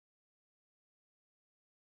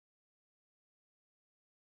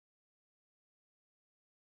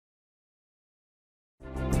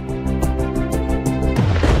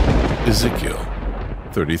Ezekiel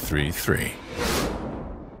 33:3.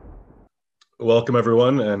 Welcome,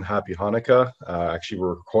 everyone, and happy Hanukkah. Actually,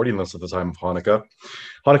 we're recording this at the time of Hanukkah.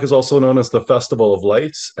 Hanukkah is also known as the Festival of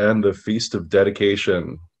Lights and the Feast of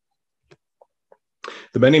Dedication.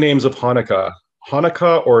 The many names of Hanukkah: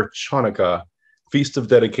 Hanukkah or Chanukah, Feast of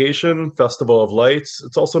Dedication, Festival of Lights.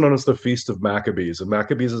 It's also known as the Feast of Maccabees, and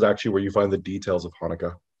Maccabees is actually where you find the details of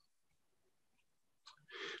Hanukkah.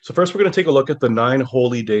 So first, we're going to take a look at the 9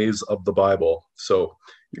 holy days of the Bible. So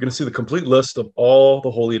you're going to see the complete list of all the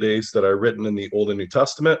holy days that are written in the Old and New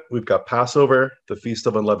Testament. We've got Passover, the Feast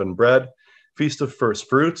of Unleavened Bread, Feast of First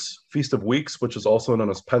Fruits, Feast of Weeks, which is also known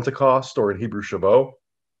as Pentecost, or in Hebrew, Shavuot,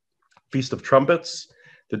 Feast of Trumpets,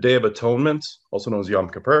 the Day of Atonement, also known as Yom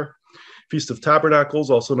Kippur, Feast of Tabernacles,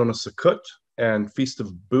 also known as Sukkot, and Feast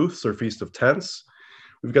of Booths, or Feast of Tents.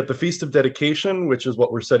 We've got the Feast of Dedication, which is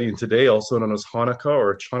what we're studying today, also known as Hanukkah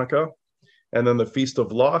or Chanukah, and then the Feast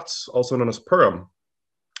of Lots, also known as Purim.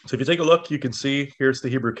 So if you take a look, you can see here's the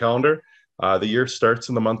Hebrew calendar. The year starts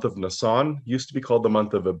in the month of Nisan, used to be called the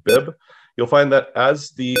month of Abib. You'll find that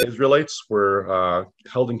as the Israelites were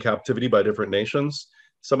held in captivity by different nations,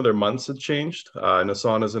 some of their months had changed.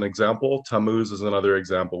 Nisan is an example. Tammuz is another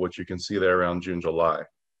example, which you can see there around June, July.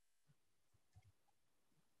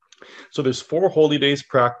 So there's 4 holy days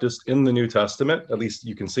practiced in the New Testament, at least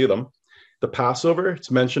you can see them. The Passover,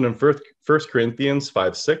 it's mentioned in 1 Corinthians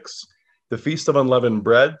 5:6. The Feast of Unleavened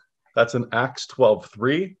Bread, that's in Acts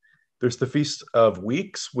 12:3. There's the Feast of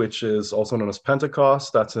Weeks, which is also known as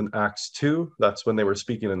Pentecost. That's in Acts 2. That's when they were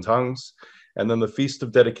speaking in tongues. And then the Feast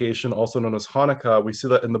of Dedication, also known as Hanukkah, we see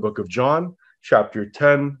that in the book of John, chapter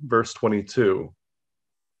 10, verse 22.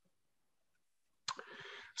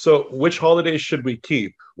 So which holidays should we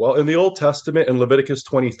keep? Well, in the Old Testament, in Leviticus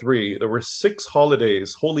 23, there were 6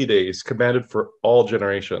 holidays, holy days, commanded for all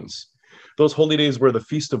generations. Those holy days were the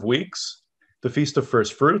Feast of Weeks, the Feast of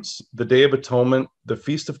First Fruits, the Day of Atonement, the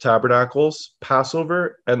Feast of Tabernacles,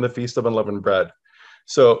 Passover, and the Feast of Unleavened Bread.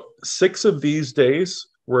 So 6 of these days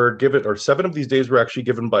were given, or 7 of these days were actually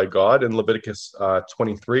given by God in Leviticus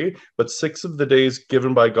 23, but 6 of the days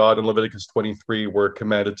given by God in Leviticus 23 were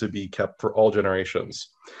commanded to be kept for all generations.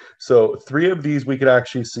 So 3 of these we could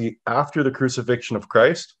actually see after the crucifixion of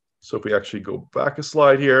Christ. So if we actually go back a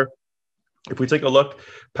slide here, if we take a look,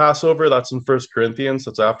 Passover, that's in 1 Corinthians,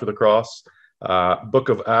 that's after the cross. Book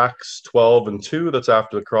of Acts 12:2, that's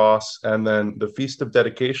after the cross. And then the Feast of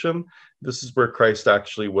Dedication, this is where Christ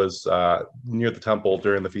actually was near the temple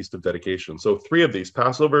during the Feast of Dedication. So 3 of these,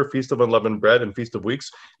 Passover, Feast of Unleavened Bread, and Feast of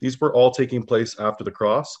Weeks, these were all taking place after the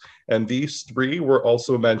cross. And these 3 were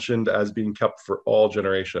also mentioned as being kept for all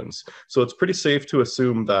generations. So it's pretty safe to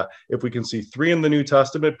assume that if we can see 3 in the New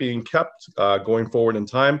Testament being kept going forward in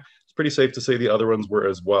time, it's pretty safe to say the other ones were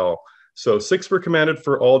as well. So 6 were commanded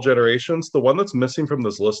for all generations. The one that's missing from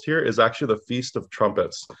this list here is actually the Feast of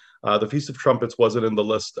Trumpets. The Feast of Trumpets wasn't in the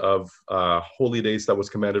list of holy days that was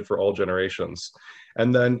commanded for all generations.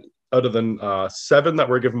 And then out of the 7 that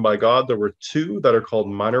were given by God, there were 2 that are called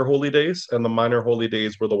minor holy days. And the minor holy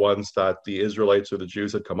days were the ones that the Israelites or the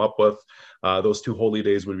Jews had come up with. Those 2 holy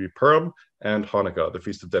days would be Purim and Hanukkah, the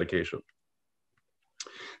Feast of Dedication.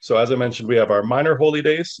 So as I mentioned, we have our minor holy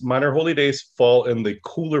days. Minor holy days fall in the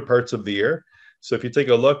cooler parts of the year. So if you take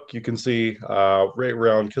a look, you can see right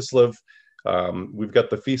around Kislev, we've got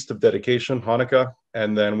the Feast of Dedication, Hanukkah,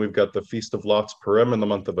 and then we've got the Feast of Lots, Purim, in the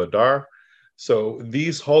month of Adar. So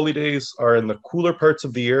these holy days are in the cooler parts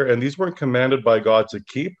of the year, and these weren't commanded by God to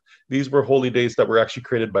keep. These were holy days that were actually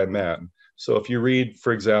created by man. So if you read,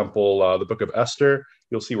 for example, the book of Esther,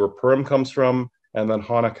 you'll see where Purim comes from, and then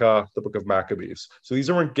Hanukkah, the book of Maccabees. So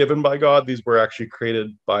these weren't given by God, these were actually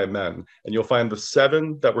created by men. And you'll find the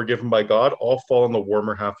 7 that were given by God all fall in the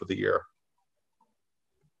warmer half of the year.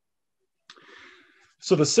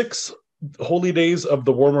 So the 6 holy days of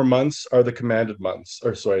the warmer months are the commanded months,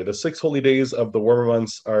 the 6 holy days of the warmer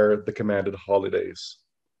months are the commanded holidays.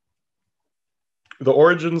 The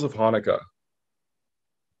origins of Hanukkah.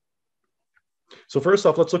 So first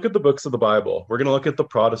off, let's look at the books of the Bible. We're going to look at the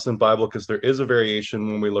Protestant Bible because there is a variation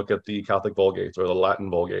when we look at the Catholic Vulgate or the Latin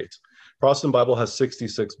Vulgate. Protestant Bible has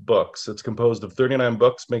 66 books. It's composed of 39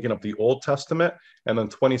 books making up the Old Testament and then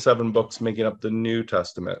 27 books making up the New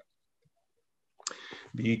Testament.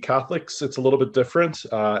 The Catholics, it's a little bit different.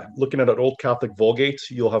 Looking at an Old Catholic Vulgate,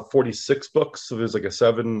 you'll have 46 books. So there's like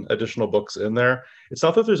 7 additional books in there. It's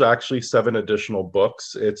not that there's actually 7 additional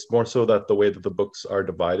books. It's more so that the way that the books are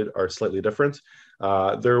divided are slightly different.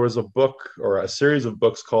 There was a book or a series of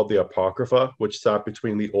books called the Apocrypha, which sat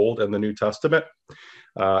between the Old and the New Testament.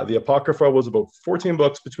 The Apocrypha was about 14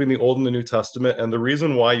 books between the Old and the New Testament. And the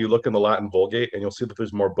reason why you look in the Latin Vulgate and you'll see that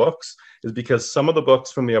there's more books is because some of the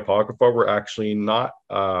books from the Apocrypha were actually not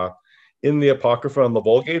in the Apocrypha and the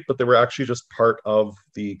Vulgate, but they were actually just part of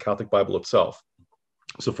the Catholic Bible itself.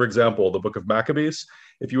 So, for example, the book of Maccabees,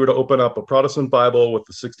 if you were to open up a Protestant Bible with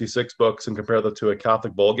the 66 books and compare that to a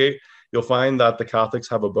Catholic Vulgate, you'll find that the Catholics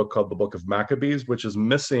have a book called the Book of Maccabees, which is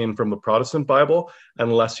missing from the Protestant Bible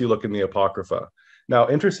unless you look in the Apocrypha. Now,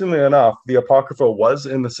 interestingly enough, the Apocrypha was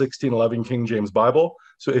in the 1611 King James Bible.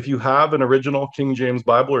 So if you have an original King James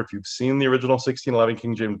Bible, or if you've seen the original 1611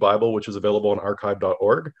 King James Bible, which is available on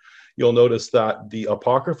archive.org, you'll notice that the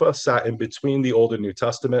Apocrypha sat in between the Old and New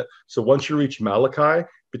Testament. So once you reach Malachi,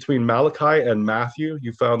 between Malachi and Matthew,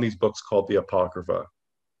 you found these books called the Apocrypha.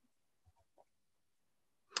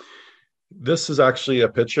 This is actually a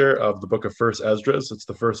picture of the book of First Esdras. It's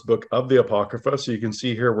the first book of the Apocrypha. So you can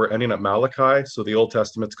see here we're ending at Malachi. So the Old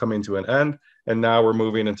Testament's coming to an end. And now we're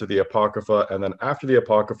moving into the Apocrypha. And then after the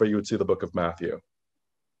Apocrypha, you would see the book of Matthew.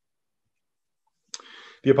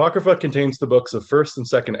 The Apocrypha contains the books of 1st and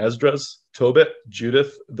 2nd Esdras, Tobit,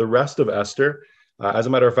 Judith, the rest of Esther. As a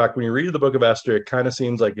matter of fact, when you read the book of Esther, it kind of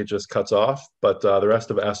seems like it just cuts off, but the rest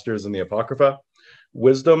of Esther is in the Apocrypha.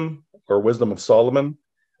 Wisdom, or Wisdom of Solomon,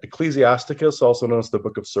 Ecclesiasticus, also known as the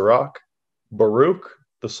book of Sirach, Baruch,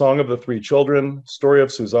 the Song of the Three Children, Story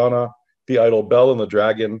of Susanna, the Idol Bell and the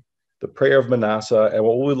Dragon, the Prayer of Manasseh, and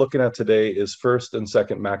what we'll be looking at today is 1st and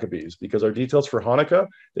 2nd Maccabees, because our details for Hanukkah,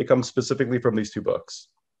 they come specifically from these two books.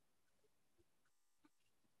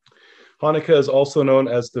 Hanukkah is also known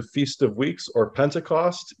as the Feast of Weeks or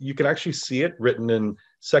Pentecost. You can actually see it written in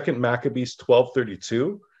 2nd Maccabees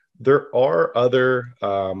 12:32. There are other,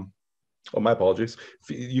 my apologies.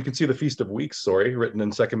 You can see the Feast of Weeks, written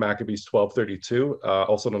in 2nd Maccabees 12:32,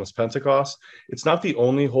 also known as Pentecost. It's not the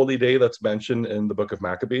only holy day that's mentioned in the book of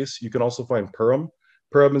Maccabees. You can also find Purim.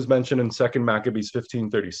 Purim is mentioned in 2nd Maccabees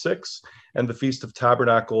 15:36, and the Feast of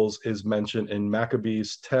Tabernacles is mentioned in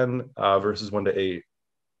Maccabees 10, verses 1 to 8.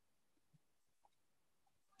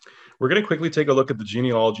 We're going to quickly take a look at the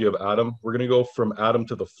genealogy of Adam. We're going to go from Adam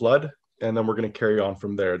to the flood, and then we're going to carry on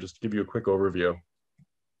from there, just to give you a quick overview.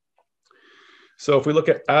 So if we look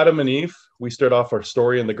at Adam and Eve, we start off our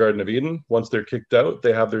story in the Garden of Eden. Once they're kicked out,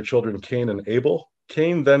 they have their children Cain and Abel.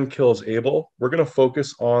 Cain then kills Abel. We're going to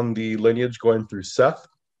focus on the lineage going through Seth.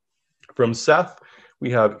 From Seth, we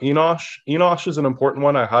have Enosh. Enosh is an important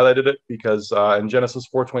one. I highlighted it because in Genesis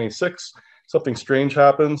 4:26, something strange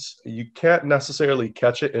happens. You can't necessarily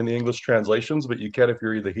catch it in the English translations, but you can if you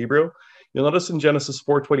read the Hebrew. You'll notice in Genesis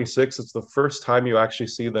 4:26, it's the first time you actually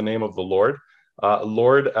see the name of the Lord.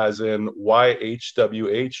 Lord as in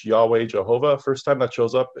YHWH, Yahweh, Jehovah. First time that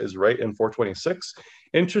shows up is right in 4:26.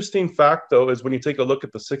 Interesting fact, though, is when you take a look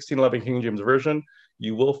at the 1611 King James Version,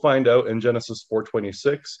 you will find out in Genesis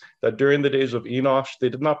 4:26 that during the days of Enosh, they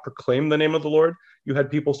did not proclaim the name of the Lord. You had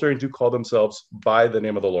people starting to call themselves by the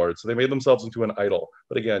name of the Lord. So they made themselves into an idol.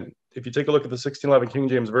 But again, if you take a look at the 1611 King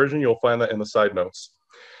James Version, you'll find that in the side notes.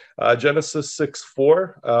 Genesis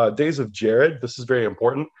 6:4, days of Jared. This is very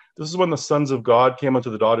important. This is when the sons of God came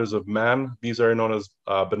unto the daughters of man. These are known as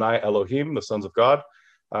Benai Elohim, the sons of God.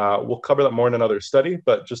 We'll cover that more in another study,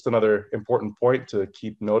 but just another important point to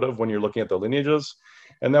keep note of when you're looking at the lineages.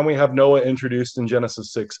 And then we have Noah introduced in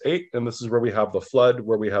Genesis 6:8, and this is where we have the flood,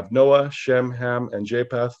 where we have Noah, Shem, Ham, and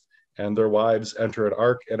Japheth, and their wives enter an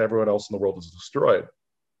ark, and everyone else in the world is destroyed.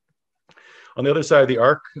 On the other side of the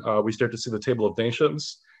ark, we start to see the Table of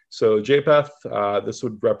Nations. So Japheth, this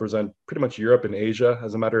would represent pretty much Europe and Asia.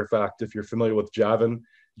 As a matter of fact, if you're familiar with Javan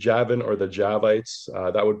or the Javites,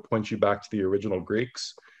 that would point you back to the original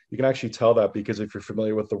Greeks. You can actually tell that because if you're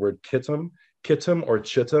familiar with the word Kittim or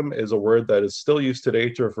Chittim is a word that is still used today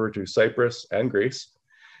to refer to Cyprus and Greece.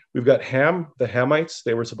 We've got Ham, the Hamites.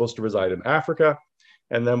 They were supposed to reside in Africa.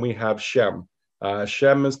 And then we have Shem.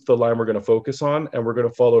 Shem is the line we're going to focus on, and we're going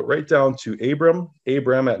to follow it right down to Abram.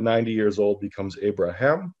 Abram at 90 years old becomes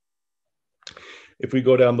Abraham. If we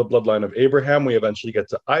go down the bloodline of Abraham, we eventually get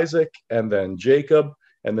to Isaac and then Jacob.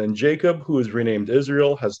 And then Jacob, who is renamed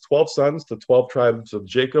Israel, has 12 sons, the 12 tribes of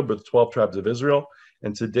Jacob, or the 12 tribes of Israel.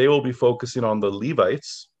 And today we'll be focusing on the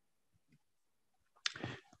Levites.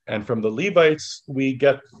 And from the Levites, we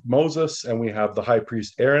get Moses and we have the high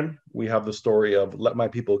priest Aaron. We have the story of let my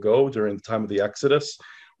people go during the time of the Exodus.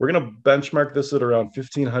 We're going to benchmark this at around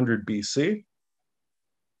 1500 BC.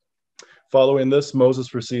 Following this,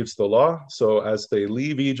 Moses receives the law. So as they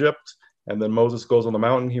leave Egypt, and then Moses goes on the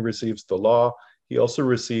mountain, he receives the law. He also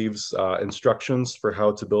receives instructions for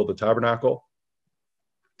how to build the tabernacle.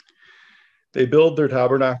 They build their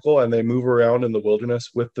tabernacle and they move around in the wilderness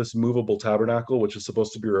with this movable tabernacle, which is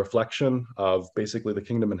supposed to be a reflection of basically the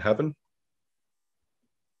kingdom in heaven.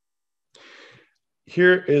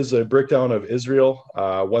 Here is a breakdown of Israel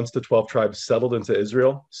once the 12 tribes settled into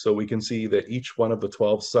Israel. So we can see that each one of the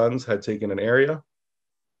 12 sons had taken an area.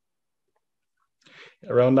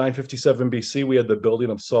 Around 957 BC, we had the building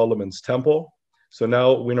of Solomon's temple. So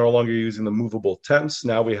now we're no longer using the movable tents.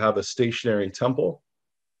 Now we have a stationary temple.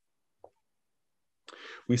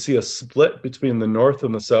 We see a split between the north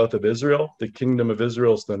and the south of Israel. The kingdom of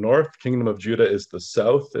Israel is the north, kingdom of Judah is the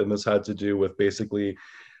south. And this had to do with basically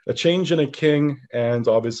a change in a king and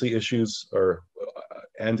obviously issues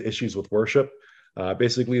with worship.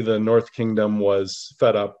 Basically, the North Kingdom was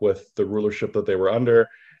fed up with the rulership that they were under.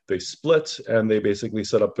 They split and they basically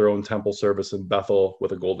set up their own temple service in Bethel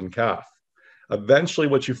with a golden calf. Eventually,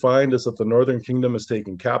 what you find is that the Northern Kingdom is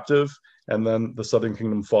taken captive and then the Southern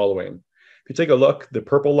Kingdom following. If you take a look, the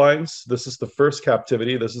purple lines, this is the first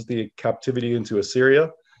captivity. This is the captivity into Assyria.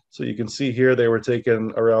 So you can see here they were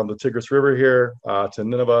taken around the Tigris River here to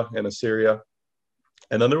Nineveh in Assyria.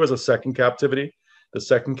 And then there was a second captivity. The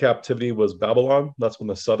second captivity was Babylon. That's when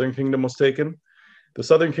the Southern Kingdom was taken. The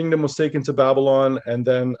Southern Kingdom was taken to Babylon, and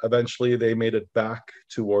then eventually they made it back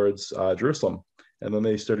towards Jerusalem. And then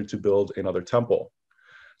they started to build another temple.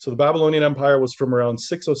 So the Babylonian Empire was from around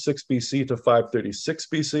 606 BC to 536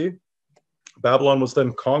 BC. Babylon was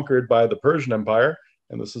then conquered by the Persian Empire.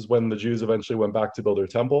 And this is when the Jews eventually went back to build their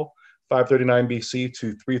temple, 539 BC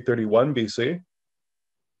to 331 BC.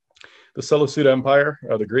 The Seleucid Empire,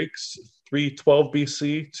 or the Greeks, 312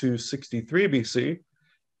 BC to 63 BC.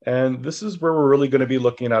 And this is where we're really going to be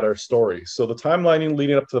looking at our story. So the timeline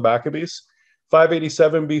leading up to the Maccabees,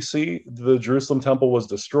 587 BC, the Jerusalem temple was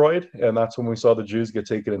destroyed. And that's when we saw the Jews get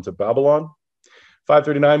taken into Babylon.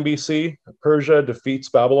 539 BC, Persia defeats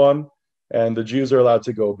Babylon, and the Jews are allowed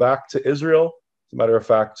to go back to Israel. As a matter of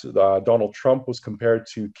fact, Donald Trump was compared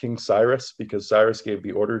to King Cyrus because Cyrus gave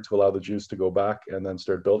the order to allow the Jews to go back and then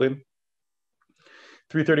start building.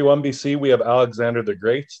 331 BC, we have Alexander the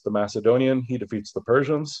Great, the Macedonian. He defeats the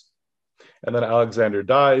Persians. And then Alexander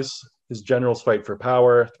dies. His generals fight for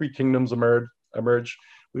power. Three kingdoms emerge.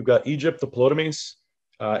 We've got Egypt, the Ptolemies,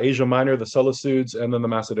 Asia Minor, the Seleucids, and then the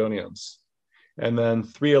Macedonians. And then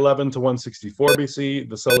 311 to 164 BC,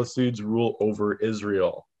 the Seleucids rule over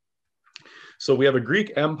Israel. So we have a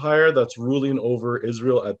Greek empire that's ruling over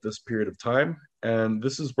Israel at this period of time. And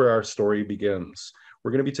this is where our story begins.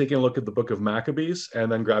 We're going to be taking a look at the book of Maccabees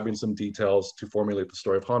and then grabbing some details to formulate the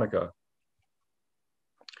story of Hanukkah.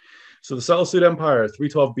 So the Seleucid Empire,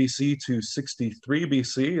 312 BC to 63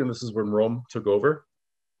 BC, and this is when Rome took over.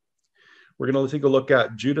 We're going to take a look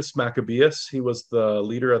at Judas Maccabeus. He was the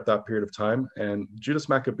leader at that period of time. And Judas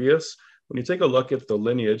Maccabeus, when you take a look at the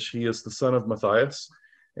lineage, he is the son of Matthias.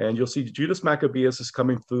 And you'll see Judas Maccabeus is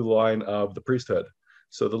coming through the line of the priesthood.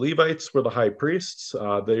 So the Levites were the high priests.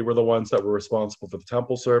 They were the ones that were responsible for the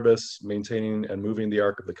temple service, maintaining and moving the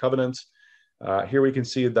Ark of the Covenant. Here we can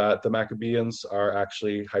see that the Maccabeans are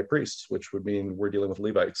actually high priests, which would mean we're dealing with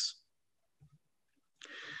Levites.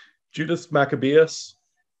 Judas Maccabeus,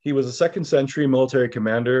 he was a 2nd century military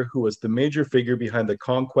commander who was the major figure behind the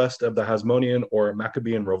conquest of the Hasmonean or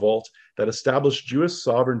Maccabean revolt that established Jewish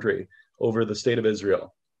sovereignty over the state of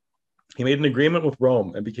Israel. He made an agreement with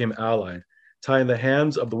Rome and became allied, tying the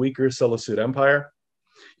hands of the weaker Seleucid Empire.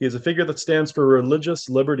 He is a figure that stands for religious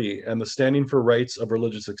liberty and the standing for rights of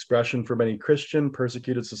religious expression for many Christian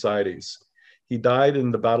persecuted societies. He died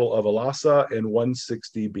in the Battle of Elasa in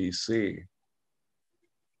 160 BC.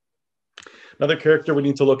 Another character we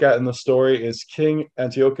need to look at in the story is King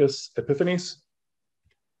Antiochus Epiphanes.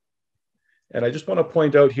 And I just want to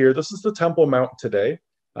point out here, this is the Temple Mount today.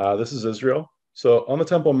 This is Israel. So on the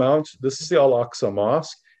Temple Mount, this is the Al-Aqsa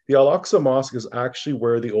Mosque. The Al-Aqsa Mosque is actually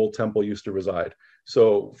where the old temple used to reside.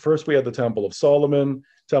 So first we had the Temple of Solomon.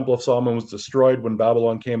 Temple of Solomon was destroyed when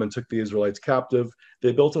Babylon came and took the Israelites captive.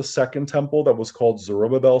 They built a second temple that was called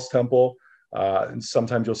Zerubbabel's temple. And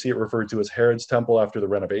sometimes you'll see it referred to as Herod's temple after the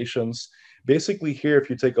renovations. Basically here, if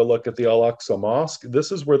you take a look at the Al-Aqsa Mosque,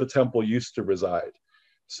 this is where the temple used to reside.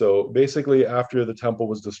 So basically after the temple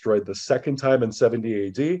was destroyed the second time in 70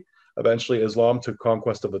 AD, eventually Islam took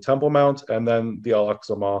conquest of the Temple Mount, and then the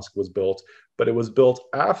Al-Aqsa Mosque was built. But it was built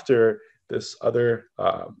after this other,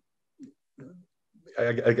 I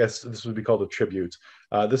guess this would be called a tribute.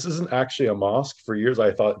 This isn't actually a mosque. For years,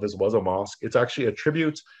 I thought this was a mosque. It's actually a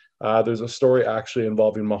tribute. There's a story actually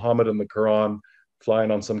involving Muhammad in the Quran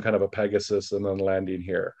flying on some kind of a Pegasus and then landing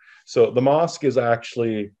here. So the mosque is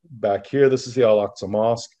actually back here. This is the Al-Aqsa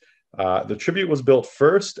Mosque. The tribute was built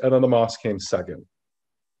first, and then the mosque came second.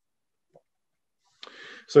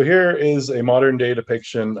 So here is a modern day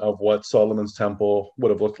depiction of what Solomon's temple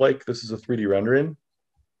would have looked like. This is a 3D rendering.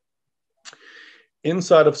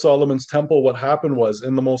 Inside of Solomon's temple, what happened was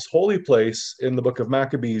in the most holy place in the book of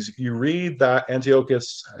Maccabees, you read that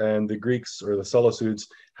Antiochus and the Greeks or the Seleucids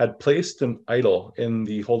had placed an idol in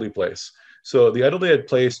the holy place. So the idol they had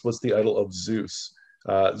placed was the idol of Zeus.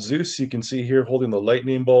 Zeus, you can see here holding the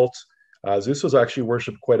lightning bolt. Zeus was actually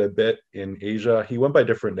worshipped quite a bit in Asia. He went by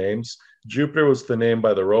different names. Jupiter was the name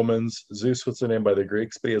by the Romans. Zeus was the name by the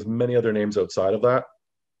Greeks, but he has many other names outside of that.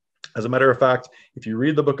 As a matter of fact, if you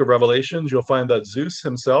read the book of Revelations, you'll find that Zeus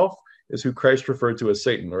himself is who Christ referred to as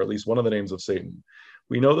Satan, or at least one of the names of Satan.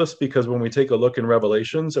 We know this because when we take a look in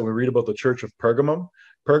Revelations and we read about the church of Pergamum,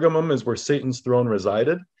 Pergamum is where Satan's throne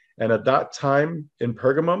resided. And at that time in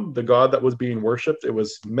Pergamum, the god that was being worshipped, it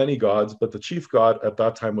was many gods, but the chief god at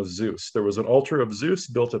that time was Zeus. There was an altar of Zeus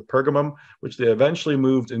built at Pergamum, which they eventually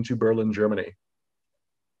moved into Berlin, Germany.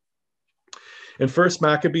 In 1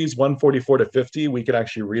 Maccabees 144 to 50, we can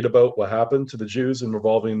actually read about what happened to the Jews in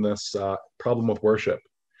revolving this problem with worship.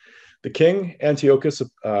 The king, Antiochus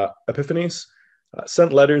Epiphanes,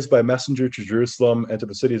 sent letters by messenger to Jerusalem and to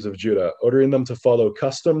the cities of Judah, ordering them to follow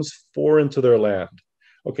customs foreign to their land.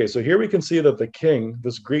 Okay, so here we can see that the king,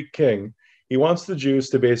 this Greek king, he wants the Jews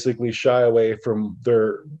to basically shy away from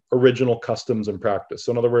their original customs and practice.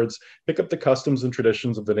 So in other words, pick up the customs and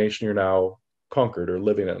traditions of the nation you're now conquered or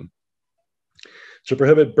living in. To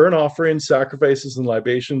prohibit burnt offerings, sacrifices, and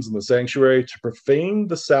libations in the sanctuary, to profane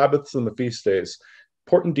the Sabbaths and the feast days.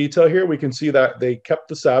 Important detail here, we can see that they kept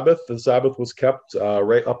the Sabbath. The Sabbath was kept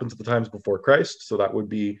right up into the times before Christ, so that would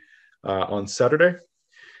be on Saturday.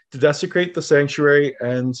 To desecrate the sanctuary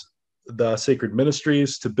and the sacred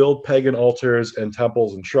ministries, to build pagan altars and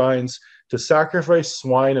temples and shrines, to sacrifice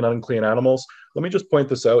swine and unclean animals. Let me just point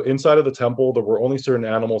this out. Inside of the temple, there were only certain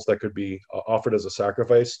animals that could be offered as a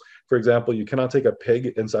sacrifice. For example, you cannot take a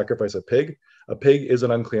pig and sacrifice a pig. A pig is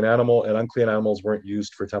an unclean animal, and unclean animals weren't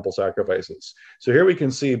used for temple sacrifices. So here we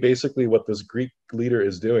can see basically what this Greek leader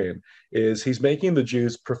is doing is he's making the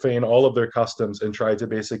Jews profane all of their customs and try to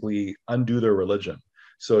basically undo their religion.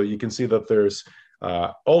 So you can see that there's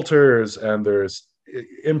altars and there's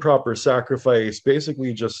improper sacrifice,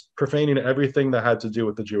 basically just profaning everything that had to do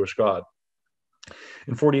with the Jewish God.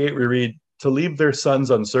 In 48, we read, to leave their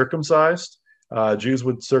sons uncircumcised. Jews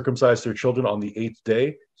would circumcise their children on the 8th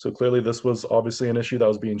day. So clearly this was obviously an issue that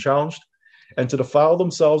was being challenged. And to defile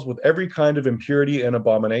themselves with every kind of impurity and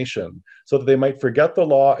abomination, so that they might forget the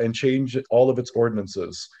law and change all of its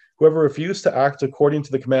ordinances. Whoever refused to act according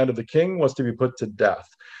to the command of the king was to be put to death.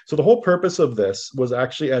 So the whole purpose of this was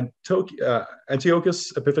actually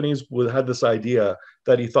Antiochus Epiphanes had this idea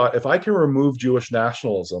that he thought, if I can remove Jewish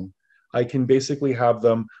nationalism, I can basically have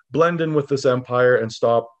them blend in with this empire and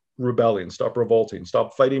stop rebelling, stop revolting,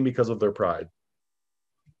 stop fighting because of their pride.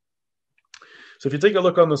 So if you take a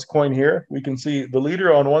look on this coin here, we can see the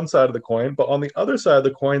leader on one side of the coin, but on the other side of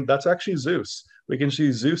the coin, that's actually Zeus. We can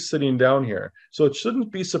see Zeus sitting down here. So it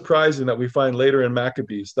shouldn't be surprising that we find later in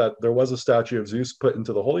Maccabees that there was a statue of Zeus put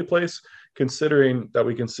into the holy place, considering that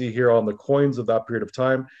we can see here on the coins of that period of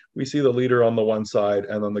time, we see the leader on the one side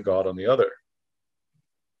and then the god on the other.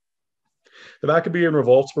 The Maccabean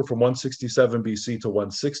revolts were from 167 BC to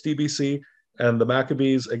 160 BC, and the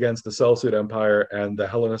Maccabees against the Seleucid Empire and the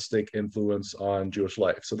Hellenistic influence on Jewish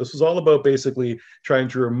life. So this was all about basically trying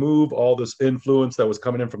to remove all this influence that was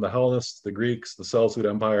coming in from the Hellenists, the Greeks, the Seleucid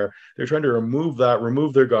Empire. They're trying to remove that,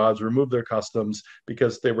 remove their gods, remove their customs,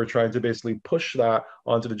 because they were trying to basically push that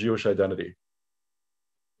onto the Jewish identity.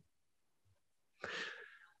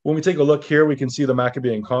 When we take a look here, we can see the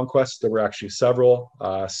Maccabean conquests. There were actually several.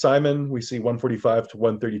 Simon, we see 145 to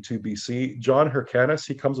 132 BC. John Hyrcanus,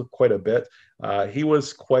 he comes up quite a bit. He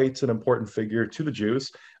was quite an important figure to the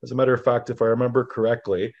Jews. As a matter of fact, if I remember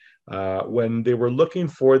correctly, when they were looking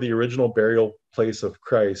for the original burial place of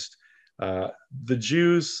Christ, the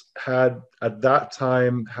Jews had, at that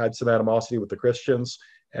time, had some animosity with the Christians,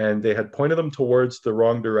 and they had pointed them towards the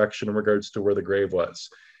wrong direction in regards to where the grave was.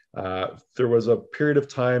 There was a period of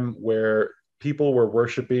time where people were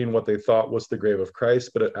worshiping what they thought was the grave of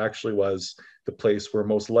Christ, but it actually was the place where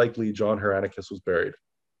most likely John Hyrcanus was buried.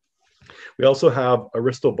 We also have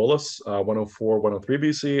Aristobulus, 104, 103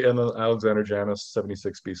 BC, and then Alexander Janus,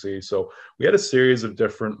 76 BC. So we had a series of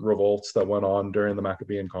different revolts that went on during the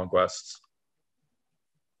Maccabean conquests.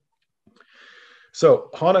 So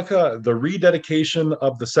Hanukkah, the rededication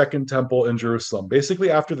of the second temple in Jerusalem.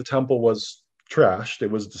 Basically, after the temple was trashed, it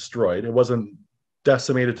was destroyed. It wasn't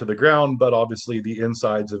decimated to the ground, but obviously the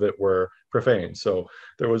insides of it were profaned. So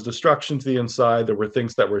there was destruction to the inside. There were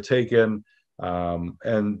things that were taken,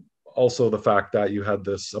 and also the fact that you had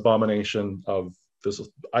this abomination of this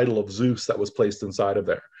idol of Zeus that was placed inside of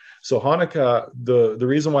there. So Hanukkah, the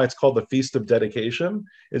reason why it's called the Feast of Dedication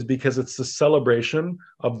is because it's the celebration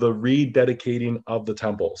of the rededicating of the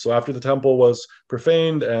temple. So after the temple was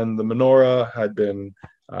profaned and the menorah had been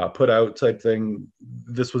put out type thing,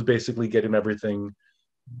 this was basically getting everything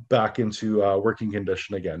back into working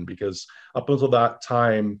condition again, because up until that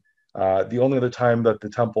time, the only other time that the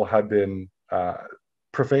temple had been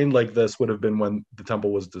profaned like this would have been when the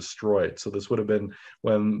temple was destroyed. So this would have been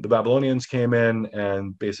when the Babylonians came in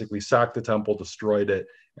and basically sacked the temple, destroyed it,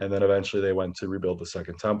 and then eventually they went to rebuild the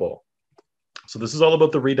second temple. So this is all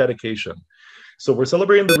about the rededication. So we're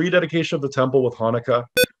celebrating the rededication of the temple with Hanukkah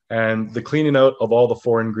and the cleaning out of all the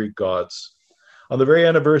foreign Greek gods. On the very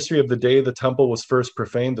anniversary of the day the temple was first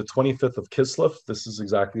profaned, the 25th of Kislev, this is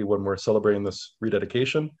exactly when we're celebrating this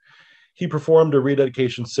rededication, he performed a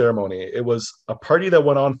rededication ceremony. It was a party that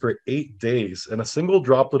went on for 8 days, and a single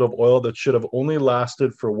droplet of oil that should have only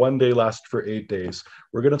lasted for 1 day lasted for 8 days.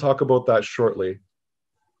 We're going to talk about that shortly.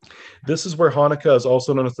 This is where Hanukkah is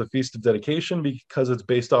also known as the Feast of Dedication because it's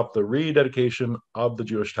based off the rededication of the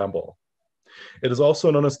Jewish temple. It is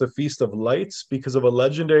also known as the Feast of Lights because of a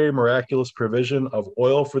legendary miraculous provision of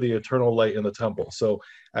oil for the eternal light in the temple. So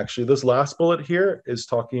actually this last bullet here is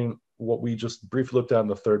talking what we just briefly looked at in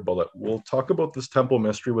the third bullet. We'll talk about this temple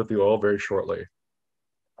mystery with the oil very shortly.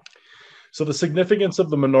 So the significance of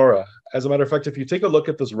the menorah, as a matter of fact, if you take a look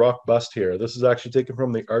at this rock bust here, this is actually taken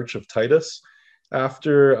from the Arch of Titus.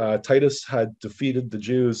 After Titus had defeated the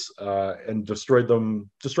Jews and destroyed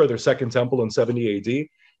their second temple in 70 AD,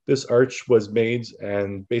 this arch was made,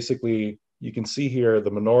 and basically you can see here the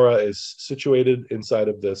menorah is situated inside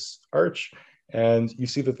of this arch, and you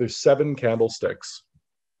see that there's 7 candlesticks.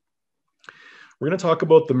 We're going to talk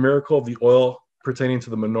about the miracle of the oil pertaining to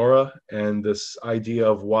the menorah and this idea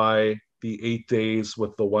of why the 8 days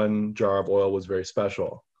with the 1 jar of oil was very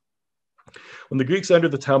special. When the Greeks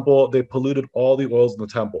entered the temple, they polluted all the oils in the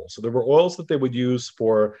temple. So there were oils that they would use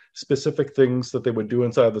for specific things that they would do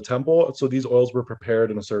inside the temple. So these oils were prepared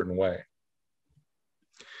in a certain way.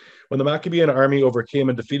 When the Maccabean army overcame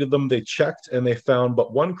and defeated them, they checked and they found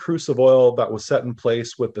but 1 cruse of oil that was set in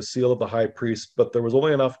place with the seal of the high priest, but there was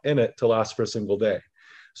only enough in it to last for a single day.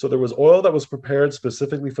 So there was oil that was prepared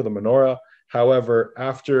specifically for the menorah. However,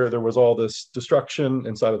 after there was all this destruction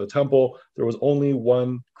inside of the temple, there was only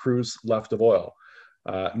 1 cruse left of oil.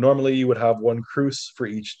 Normally, you would have 1 cruse for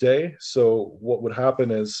each day. So what would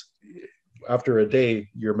happen is after a day,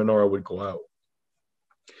 your menorah would go out.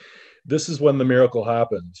 This is when the miracle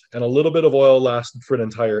happened, and a little bit of oil lasted for an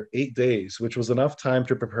entire 8 days, which was enough time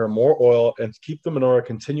to prepare more oil and keep the menorah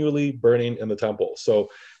continually burning in the temple. So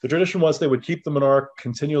the tradition was they would keep the menorah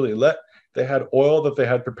continually lit. They had oil that they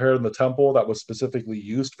had prepared in the temple that was specifically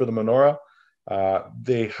used for the menorah.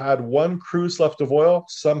 They had 1 cruse left of oil.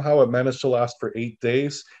 Somehow it managed to last for 8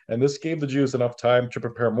 days, and this gave the Jews enough time to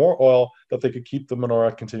prepare more oil that they could keep the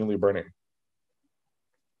menorah continually burning.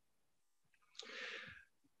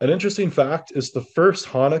 An interesting fact is the first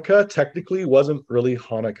Hanukkah technically wasn't really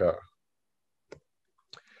Hanukkah.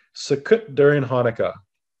 Sukkot during Hanukkah.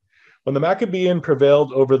 When the Maccabean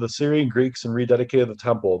prevailed over the Syrian Greeks and rededicated the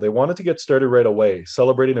temple, they wanted to get started right away,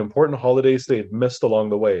 celebrating important holidays they had missed along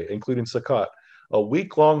the way, including Sukkot, a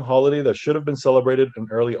week-long holiday that should have been celebrated in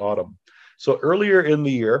early autumn. So earlier in the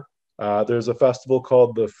year, there's a festival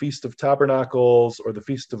called the Feast of Tabernacles or the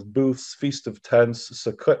Feast of Booths, Feast of Tents,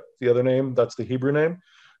 Sukkot, the other name, that's the Hebrew name.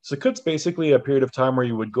 Sukkot's basically a period of time where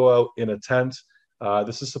you would go out in a tent.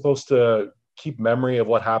 This is supposed to keep memory of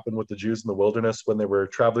what happened with the Jews in the wilderness when they were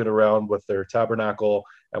traveling around with their tabernacle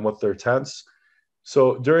and with their tents.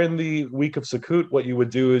 So during the week of Sukkot, what you would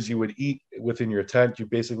do is you would eat within your tent. You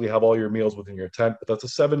basically have all your meals within your tent, but that's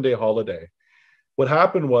a 7-day holiday. What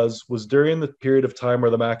happened was during the period of time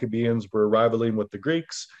where the Maccabeans were rivaling with the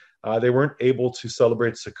Greeks, they weren't able to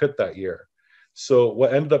celebrate Sukkot that year. So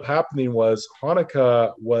what ended up happening was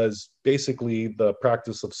Hanukkah was basically the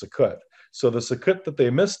practice of Sukkot. So the Sukkot that they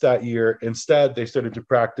missed that year, instead, they started to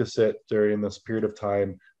practice it during this period of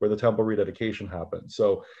time where the temple rededication happened.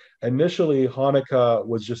 So initially, Hanukkah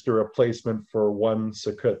was just a replacement for 1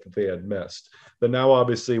 Sukkot that they had missed. But now,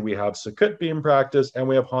 obviously, we have Sukkot being practiced and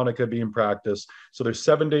we have Hanukkah being practiced. So there's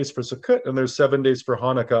 7 days for Sukkot and there's 7 days for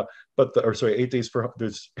Hanukkah, 8 days for,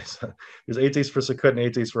 there's 8 days for Sukkot and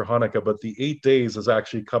 8 days for Hanukkah, but the 8 days is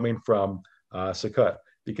actually coming from Sukkot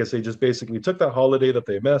because they just basically took that holiday that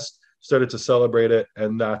they missed, started to celebrate it,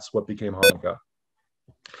 and that's what became Hanukkah.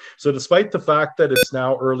 So despite the fact that it's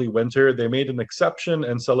now early winter, they made an exception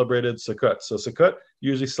and celebrated Sukkot. So Sukkot,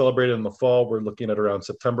 usually celebrated in the fall. We're looking at around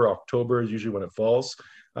September, October is usually when it falls.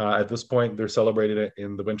 At this point, they're celebrating it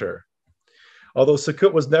in the winter. Although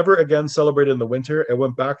Sukkot was never again celebrated in the winter, it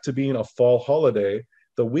went back to being a fall holiday.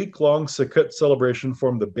 The week-long Sukkot celebration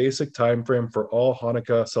formed the basic time frame for all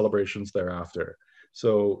Hanukkah celebrations thereafter.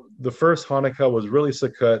 So the first Hanukkah was really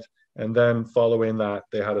Sukkot, and then following that,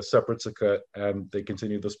 they had a separate Sukkot, and they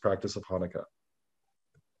continued this practice of Hanukkah.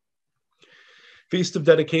 Feast of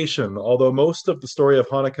Dedication. Although most of the story of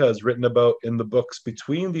Hanukkah is written about in the books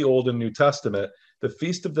between the Old and New Testament, the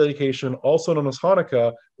Feast of Dedication, also known as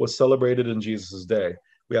Hanukkah, was celebrated in Jesus' day.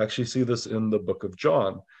 We actually see this in the book of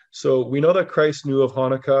John. So we know that Christ knew of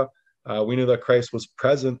Hanukkah. We know that Christ was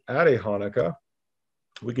present at a Hanukkah.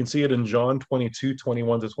 We can see it in John 22,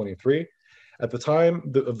 21 to 23. At the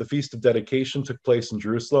time of the Feast of Dedication took place in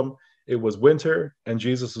Jerusalem, it was winter, and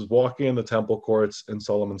Jesus was walking in the temple courts in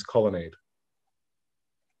Solomon's colonnade.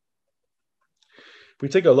 If we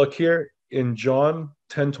take a look here in John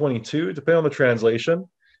 10:22, depending on the translation,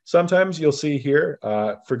 sometimes you'll see here,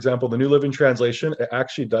 for example, the New Living Translation, it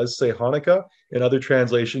actually does say Hanukkah. In other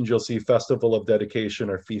translations, you'll see Festival of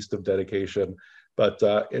Dedication or Feast of Dedication. But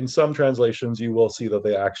in some translations, you will see that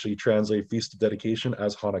they actually translate Feast of Dedication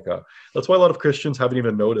as Hanukkah. That's why a lot of Christians haven't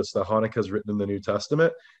even noticed that Hanukkah is written in the New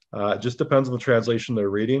Testament. It just depends on the translation they're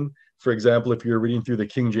reading. For example, if you're reading through the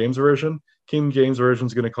King James Version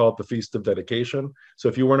is going to call it the Feast of Dedication. So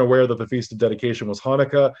if you weren't aware that the Feast of Dedication was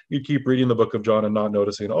Hanukkah, you'd keep reading the book of John and not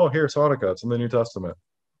noticing, oh, here's Hanukkah. It's in the New Testament.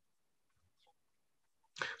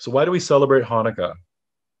 So why do we celebrate Hanukkah?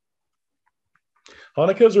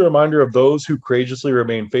 Hanukkah is a reminder of those who courageously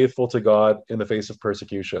remain faithful to God in the face of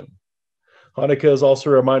persecution. Hanukkah is also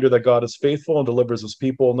a reminder that God is faithful and delivers his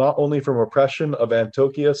people not only from oppression of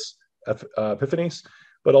Antiochus Epiphanes,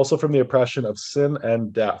 but also from the oppression of sin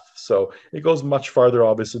and death. So it goes much farther,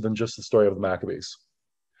 obviously, than just the story of the Maccabees.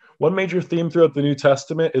 One major theme throughout the New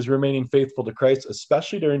Testament is remaining faithful to Christ,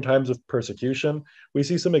 especially during times of persecution. We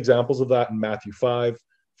see some examples of that in Matthew 5,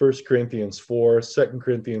 1 Corinthians 4, 2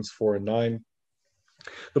 Corinthians 4 and 9.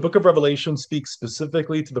 The book of Revelation speaks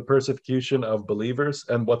specifically to the persecution of believers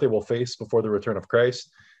and what they will face before the return of Christ.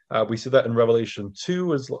 We see that in Revelation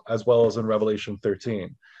 2 as well as in Revelation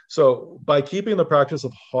 13. So by keeping the practice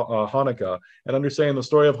of Hanukkah and understanding the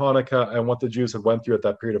story of Hanukkah and what the Jews had went through at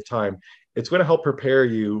that period of time, it's going to help prepare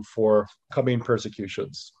you for coming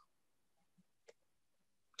persecutions.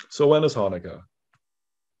 So when is Hanukkah?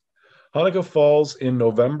 Hanukkah falls in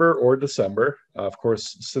November or December. Of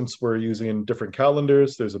course, since we're using different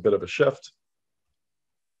calendars, there's a bit of a shift.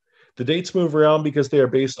 The dates move around because they are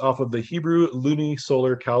based off of the Hebrew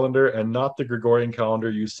lunisolar calendar and not the Gregorian calendar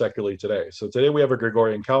used secularly today. So today we have a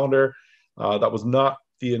Gregorian calendar. That was not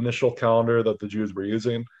the initial calendar that the Jews were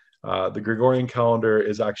using. The Gregorian calendar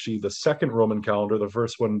is actually the second Roman calendar, the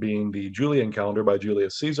first one being the Julian calendar by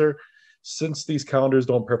Julius Caesar. Since these calendars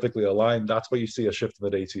don't perfectly align, that's why you see a shift in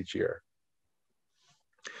the dates each year.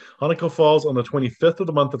 Hanukkah falls on the 25th of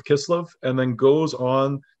the month of Kislev and then goes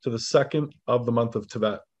on to the 2nd of the month of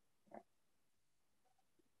Tevet.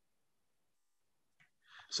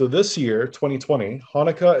 So this year, 2020,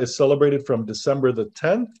 Hanukkah is celebrated from December the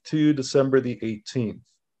 10th to December the 18th.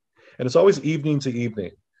 And it's always evening to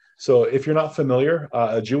evening. So if you're not familiar,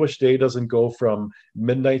 a Jewish day doesn't go from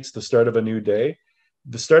midnight to the start of a new day.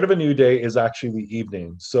 The start of a new day is actually the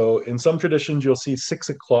evening. So in some traditions, you'll see 6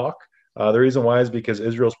 o'clock. The reason why is because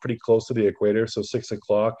Israel's pretty close to the equator. So 6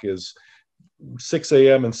 o'clock is 6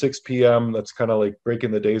 a.m. and 6 p.m. That's kind of like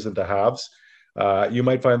breaking the days into halves. You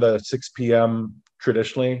might find that at 6 p.m.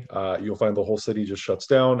 traditionally, you'll find the whole city just shuts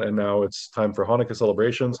down, and now it's time for Hanukkah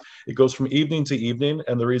celebrations. It goes from evening to evening,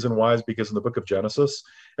 and the reason why is because in the book of Genesis,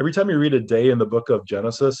 every time you read a day in the book of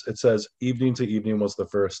Genesis, it says evening to evening was the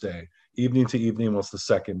first day. Evening to evening was the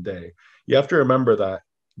second day. You have to remember that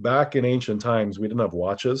back in ancient times, we didn't have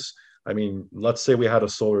watches. I mean, let's say we had a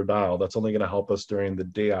solar dial. That's only going to help us during the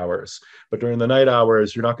day hours. But during the night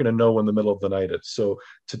hours, you're not going to know when the middle of the night is. So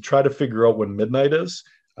to try to figure out when midnight is,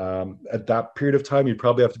 at that period of time, you'd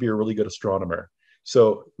probably have to be a really good astronomer.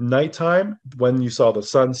 So nighttime, when you saw the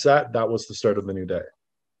sun set, that was the start of the new day.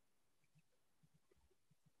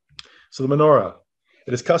 So the menorah.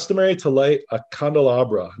 It is customary to light a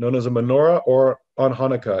candelabra, known as a menorah, or on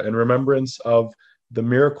Hanukkah, in remembrance of the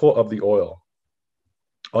miracle of the oil.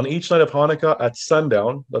 On each night of Hanukkah at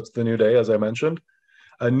sundown, that's the new day, as I mentioned,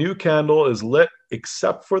 a new candle is lit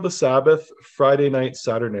except for the Sabbath, Friday night,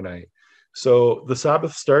 Saturday night. So the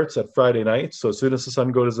Sabbath starts at Friday night. So as soon as the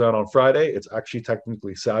sun goes down on Friday, it's actually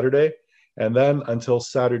technically Saturday. And then until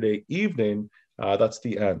Saturday evening, That's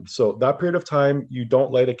the end. So that period of time, you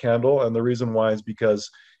don't light a candle. And the reason why is because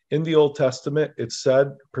in the Old Testament, it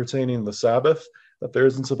said pertaining to the Sabbath that there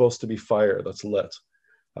isn't supposed to be fire that's lit.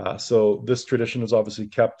 So this tradition is obviously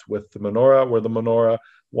kept with the menorah, where the menorah,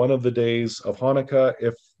 one of the days of Hanukkah,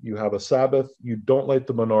 if you have a Sabbath, you don't light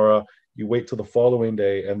the menorah, you wait till the following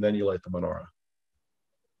day, and then you light the menorah.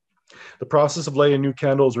 The process of lighting a new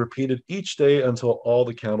candle is repeated each day until all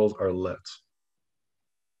the candles are lit.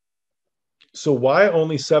 So why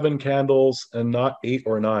only 7 candles and not 8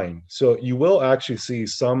 or 9? So you will actually see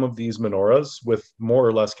some of these menorahs with more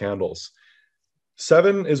or less candles.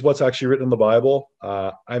 7 is what's actually written in the Bible.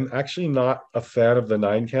 I'm actually not a fan of the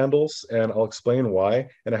 9 candles, and I'll explain why.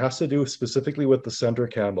 And it has to do specifically with the center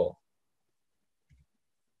candle.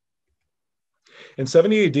 In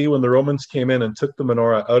 70 AD, when the Romans came in and took the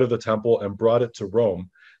menorah out of the temple and brought it to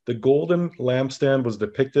Rome, the golden lampstand was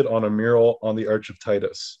depicted on a mural on the Arch of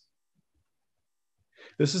Titus.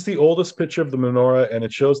 This is the oldest picture of the menorah, and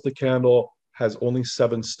it shows the candle has only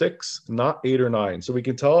 7 sticks, not 8 or 9. So we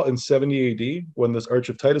can tell in 70 AD, when this Arch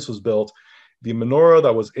of Titus was built, the menorah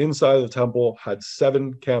that was inside of the temple had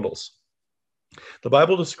 7 candles. The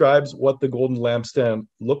Bible describes what the golden lampstand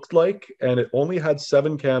looked like, and it only had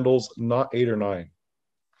 7 candles, not 8 or 9.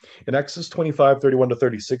 In Exodus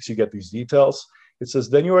 25:31-36, you get these details. It says,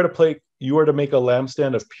 "Then you are to make a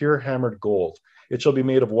lampstand of pure hammered gold. It shall be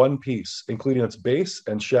made of one piece, including its base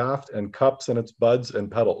and shaft and cups and its buds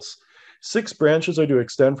and petals. 6 branches are to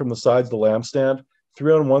extend from the sides of the lampstand,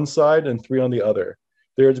 3 on one side and 3 on the other.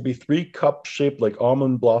 There are to be 3 cups shaped like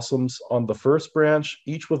almond blossoms on the first branch,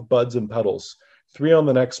 each with buds and petals, 3 on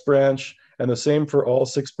the next branch, and the same for all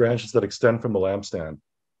 6 branches that extend from the lampstand.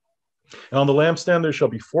 And on the lampstand there shall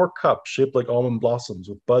be 4 cups shaped like almond blossoms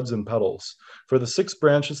with buds and petals. For the 6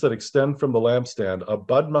 branches that extend from the lampstand, a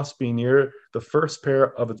bud must be near the first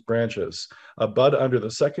pair of its branches, a bud under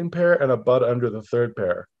the second pair, and a bud under the third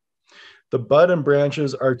pair. The bud and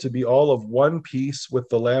branches are to be all of one piece with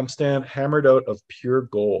the lampstand hammered out of pure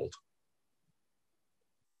gold."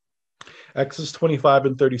 Exodus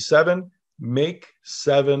 25:37, "Make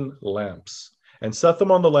 7 lamps and set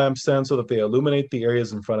them on the lampstand so that they illuminate the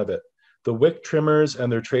areas in front of it. The wick trimmers and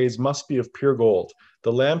their trays must be of pure gold.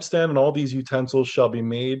 The lampstand and all these utensils shall be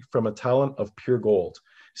made from a talent of pure gold.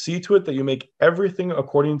 See to it that you make everything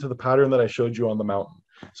according to the pattern that I showed you on the mountain."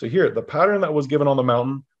 So here, the pattern that was given on the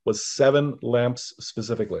mountain was 7 lamps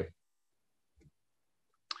specifically.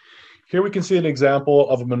 Here we can see an example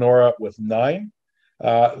of a menorah with 9.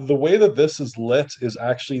 The way that this is lit is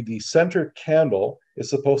actually the center candle is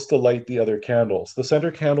supposed to light the other candles. The center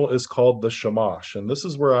candle is called the shamash, and this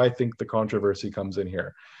is where I think the controversy comes in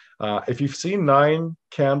here. If you've seen 9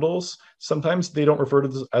 candles, sometimes they don't refer to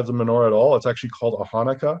this as a menorah at all. It's actually called a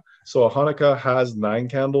Hanukkah. So a Hanukkah has 9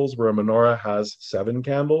 candles, where a menorah has 7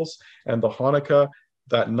 candles, and the Hanukkah,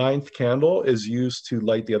 that 9th candle, is used to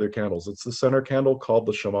light the other candles. It's the center candle called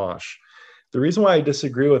the shamash. The reason why I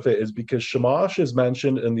disagree with it is because shamash is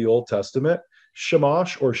mentioned in the Old Testament.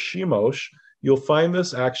 Shamash or Shemosh, you'll find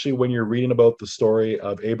this actually when you're reading about the story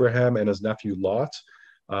of Abraham and his nephew Lot.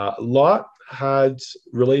 Lot had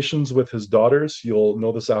relations with his daughters. You'll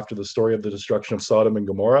know this after the story of the destruction of Sodom and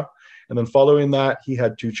Gomorrah. And then following that, he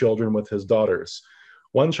had 2 children with his daughters.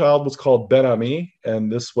 One child was called Ben-Ami,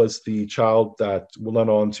 and this was the child that went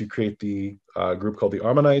on to create the group called the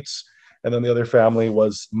Ammonites. And then the other family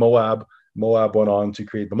was Moab. Moab went on to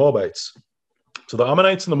create the Moabites. So the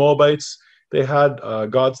Ammonites and the Moabites, they had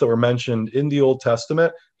gods that were mentioned in the Old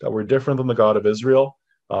Testament that were different than the God of Israel.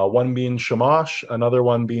 One being Shamash, another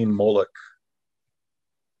one being Moloch.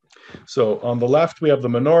 So on the left, we have the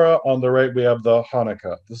menorah. On the right, we have the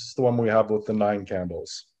Hanukkah. This is the one we have with the 9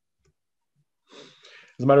 candles.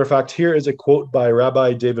 As a matter of fact, here is a quote by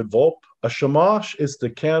Rabbi David Volp. "A shamash is the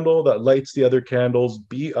candle that lights the other candles.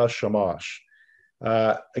 Be a shamash."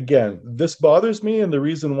 Again, this bothers me, and the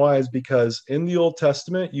reason why is because in the Old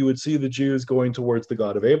Testament, you would see the Jews going towards the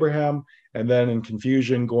God of Abraham, and then in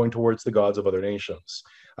confusion going towards the gods of other nations.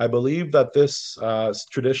 I believe that this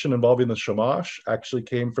tradition involving the shamash actually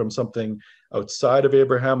came from something outside of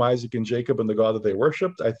Abraham, Isaac, and Jacob and the God that they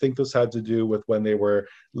worshipped. I think this had to do with when they were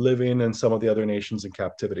living in some of the other nations in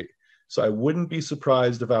captivity. So I wouldn't be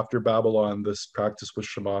surprised if after Babylon, this practice with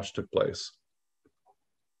shamash took place.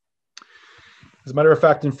 As a matter of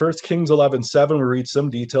fact, in 1 Kings 11:7, we read some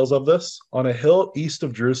details of this. "On a hill east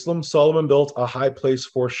of Jerusalem, Solomon built a high place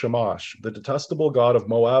for Shamash, the detestable god of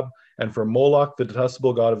Moab, and for Moloch, the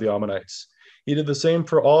detestable god of the Ammonites. He did the same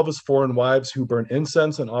for all of his foreign wives who burned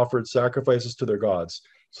incense and offered sacrifices to their gods."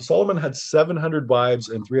 So Solomon had 700 wives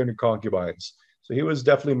and 300 concubines. So he was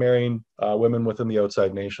definitely marrying women within the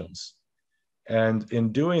outside nations. And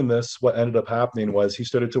in doing this, what ended up happening was he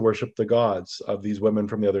started to worship the gods of these women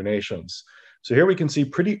from the other nations. So here we can see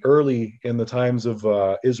pretty early in the times of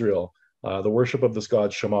Israel, the worship of this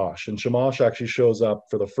god Shamash. And Shamash actually shows up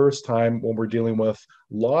for the first time when we're dealing with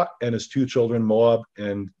Lot and his two children, Moab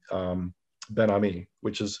and Ben-Ami,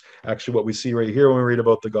 which is actually what we see right here when we read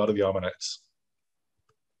about the god of the Ammonites.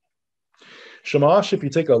 Shamash, if you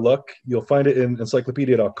take a look, you'll find it in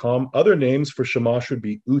encyclopedia.com. Other names for Shamash would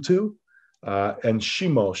be Utu and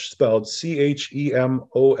Shemosh, spelled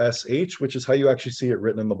Chemosh, which is how you actually see it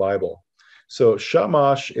written in the Bible. So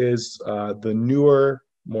Shamash is the newer,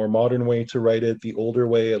 more modern way to write it. The older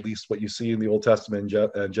way, at least what you see in the Old Testament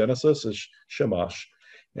Genesis, is Shamash.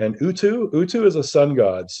 And Utu is a sun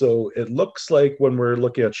god. So it looks like when we're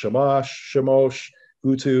looking at Shamash, Shemosh,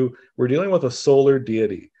 Utu, we're dealing with a solar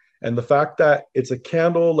deity. And the fact that it's a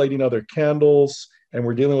candle lighting other candles, and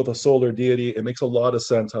we're dealing with a solar deity, it makes a lot of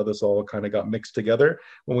sense how this all kind of got mixed together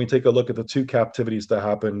when we take a look at the two captivities that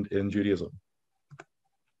happened in Judaism.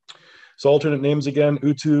 So alternate names again,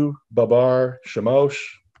 Utu, Babar, Shemosh.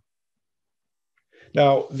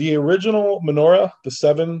 Now, the original menorah, the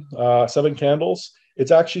seven candles,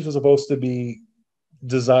 it's actually supposed to be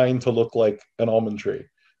designed to look like an almond tree.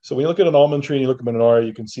 So when you look at an almond tree and you look at a menorah,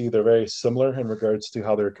 you can see they're very similar in regards to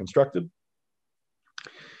how they're constructed.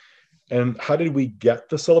 And how did we get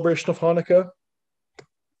the celebration of Hanukkah?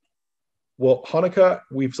 Well, Hanukkah,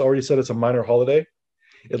 we've already said it's a minor holiday.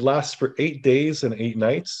 It lasts for 8 days and 8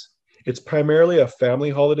 nights. It's primarily a family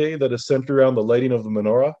holiday that is centered around the lighting of the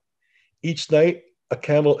menorah. Each night, a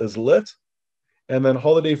candle is lit. And then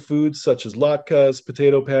holiday foods such as latkes,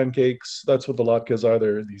 potato pancakes, that's what the latkes are.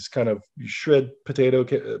 They're these kind of, you shred potatoes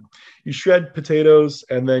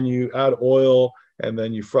and then you add oil and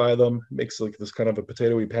then you fry them. It makes like this kind of a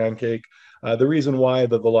potatoy pancake. The reason why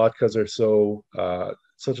the latkes are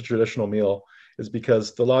such a traditional meal is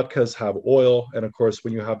because the latkes have oil. And of course,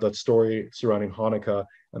 when you have that story surrounding Hanukkah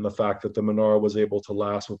and the fact that the menorah was able to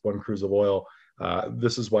last with one cruise of oil,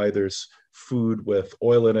 this is why there's food with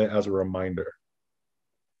oil in it as a reminder.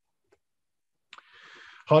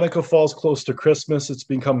 Hanukkah falls close to Christmas. It's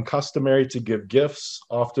become customary to give gifts,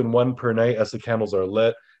 often one per night as the candles are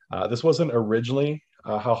lit. This wasn't originally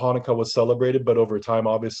how Hanukkah was celebrated, but over time,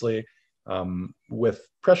 obviously, with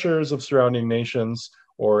pressures of surrounding nations,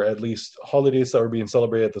 or at least holidays that were being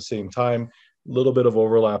celebrated at the same time, a little bit of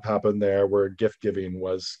overlap happened there where gift giving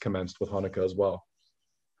was commenced with Hanukkah as well.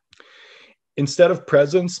 Instead of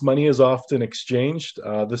presents, money is often exchanged.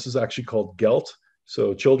 This is actually called gelt.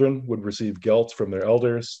 So children would receive gelt from their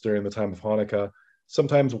elders during the time of Hanukkah.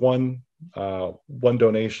 Sometimes one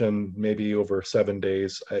donation, maybe over 7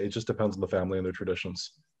 days. It just depends on the family and their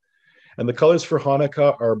traditions. And the colors for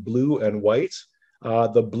Hanukkah are blue and white.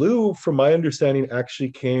 The blue, from my understanding,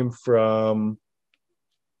 actually came from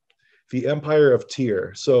the Empire of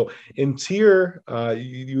Tyre. So in Tyre,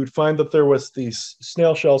 you would find that there was these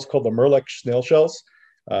snail shells called the Merlech snail shells.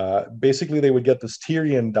 Basically, they would get this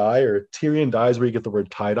Tyrian dye, or Tyrian dye is where you get the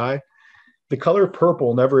word tie-dye. The color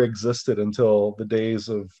purple never existed until the days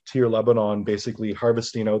of Tyre, Lebanon, basically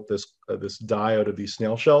harvesting out this dye out of these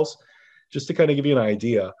snail shells. Just to kind of give you an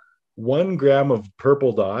idea, 1 gram of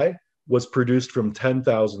purple dye was produced from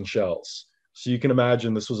 10,000 shells. So you can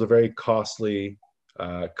imagine this was a very costly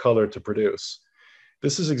color to produce.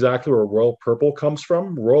 This is exactly where royal purple comes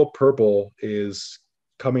from. Royal purple is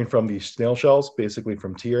coming from these snail shells, basically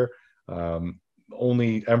from Tyre.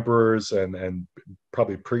 Only emperors and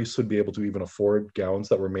probably priests would be able to even afford gowns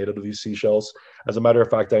that were made out of these seashells. As a matter of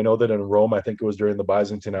fact, I know that in Rome, I think it was during the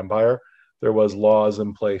Byzantine Empire, there was laws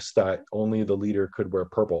in place that only the leader could wear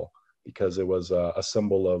purple because it was a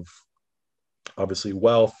symbol of obviously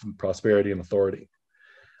wealth, and prosperity, and authority.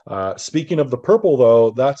 Speaking of the purple,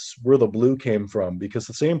 though, that's where the blue came from, because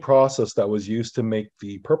the same process that was used to make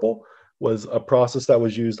the purple was a process that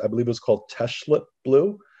was used, I believe it was called Teshlit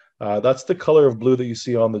blue. That's the color of blue that you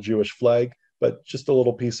see on the Jewish flag, but just a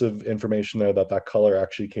little piece of information there that color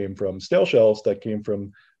actually came from snail shells that came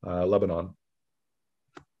from Lebanon.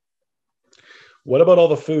 What about all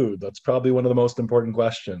the food? That's probably one of the most important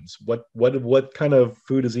questions. What kind of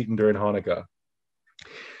food is eaten during Hanukkah?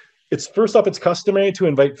 It's first off, it's customary to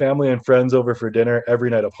invite family and friends over for dinner every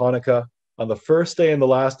night of Hanukkah. On the first day and the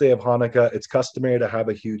last day of Hanukkah, it's customary to have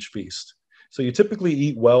a huge feast. So you typically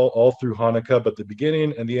eat well all through Hanukkah, but the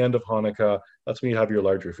beginning and the end of Hanukkah, that's when you have your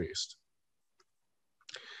larger feast.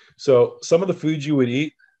 So some of the foods you would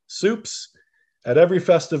eat: soups. At every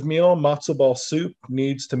festive meal, matzo ball soup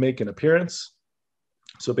needs to make an appearance.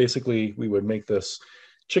 So basically, we would make this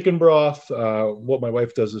chicken broth. What my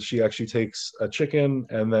wife does is she actually takes a chicken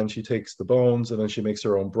and then she takes the bones and then she makes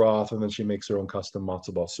her own broth and then she makes her own custom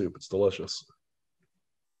matzo ball soup. It's delicious.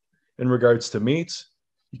 In regards to meat,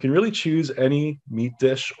 you can really choose any meat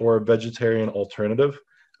dish or vegetarian alternative.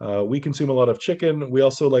 We consume a lot of chicken. We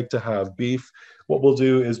also like to have beef. What we'll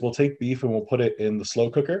do is we'll take beef and we'll put it in the slow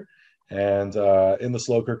cooker. And in the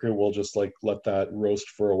slow cooker, we'll just like let that roast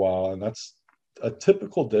for a while. And that's a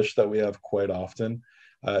typical dish that we have quite often.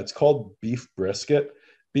 It's called beef brisket.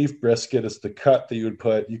 Beef brisket is the cut that you would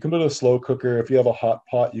put. You can put it in a slow cooker. If you have a hot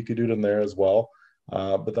pot, you could do it in there as well.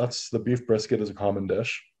 But that's the beef brisket is a common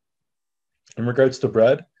dish. In regards to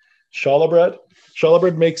bread, challah bread. Challah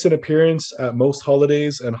bread makes an appearance at most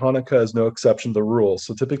holidays, and Hanukkah is no exception to the rule.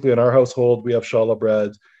 So typically in our household, we have challah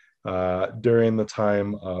bread during the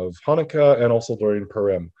time of Hanukkah and also during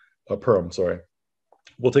Purim.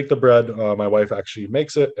 We'll take the bread. My wife actually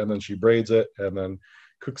makes it, and then she braids it, and then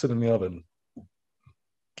cooks it in the oven.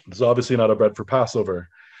 This is obviously not a bread for Passover.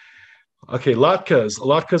 Okay, latkes.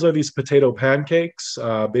 Latkes are these potato pancakes.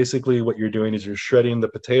 Basically, what you're doing is you're shredding the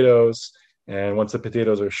potatoes. And once the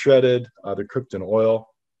potatoes are shredded, they're cooked in oil.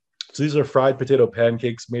 So these are fried potato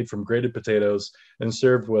pancakes made from grated potatoes and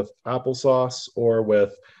served with applesauce or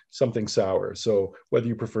with something sour. So whether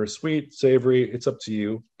you prefer sweet, savory, it's up to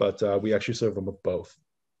you, but we actually serve them with both.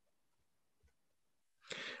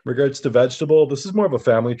 In regards to vegetable, this is more of a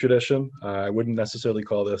family tradition. I wouldn't necessarily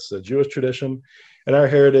call this a Jewish tradition. In our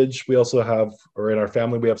heritage, we also have, or in our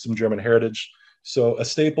family, we have some German heritage. So a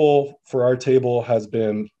staple for our table has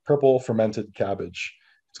been purple fermented cabbage.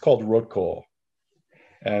 It's called rotkohl.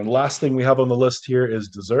 And last thing we have on the list here is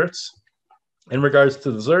desserts. In regards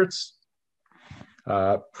to desserts,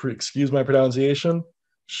 excuse my pronunciation,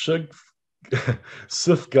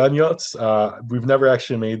 sufganyots. We've never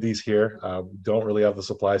actually made these here. We don't really have the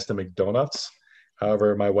supplies to make donuts.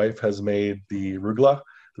 However, my wife has made the rugla.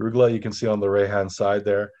 The rugla you can see on the right-hand side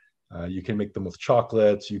there. You can make them with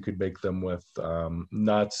chocolate. You could make them with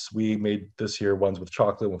nuts. We made this year ones with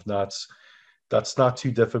chocolate, with nuts. That's not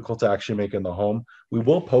too difficult to actually make in the home. We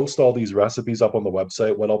will post all these recipes up on the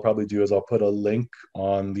website. What I'll probably do is I'll put a link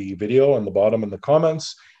on the video on the bottom in the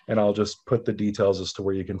comments, and I'll just put the details as to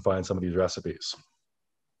where you can find some of these recipes.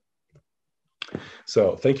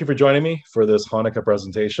 So thank you for joining me for this Hanukkah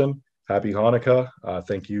presentation. Happy Hanukkah.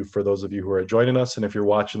 Thank you for those of you who are joining us. And if you're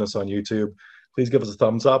watching this on YouTube, please give us a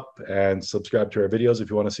thumbs up and subscribe to our videos if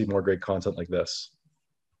you want to see more great content like this.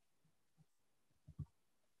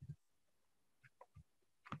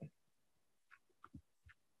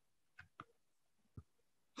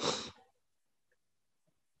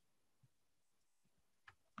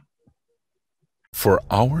 For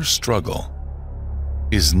our struggle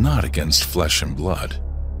is not against flesh and blood,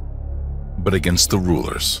 but against the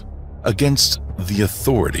rulers, against the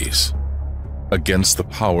authorities, against the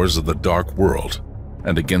powers of the dark world,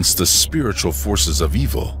 and against the spiritual forces of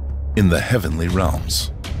evil in the heavenly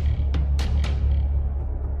realms.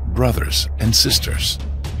 Brothers and sisters,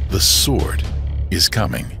 the sword is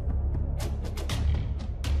coming.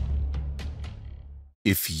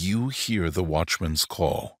 If you hear the watchman's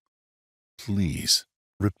call, please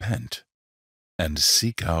repent and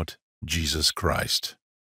seek out Jesus Christ.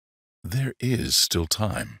 There is still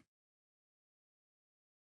time.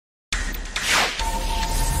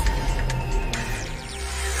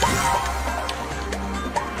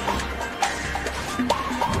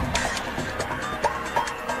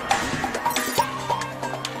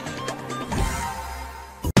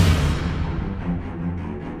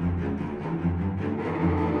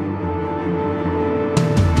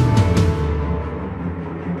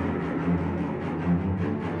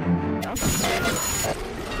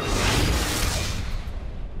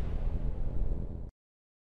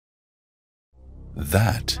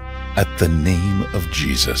 That at the name of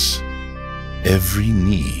Jesus, every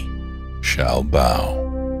knee shall bow.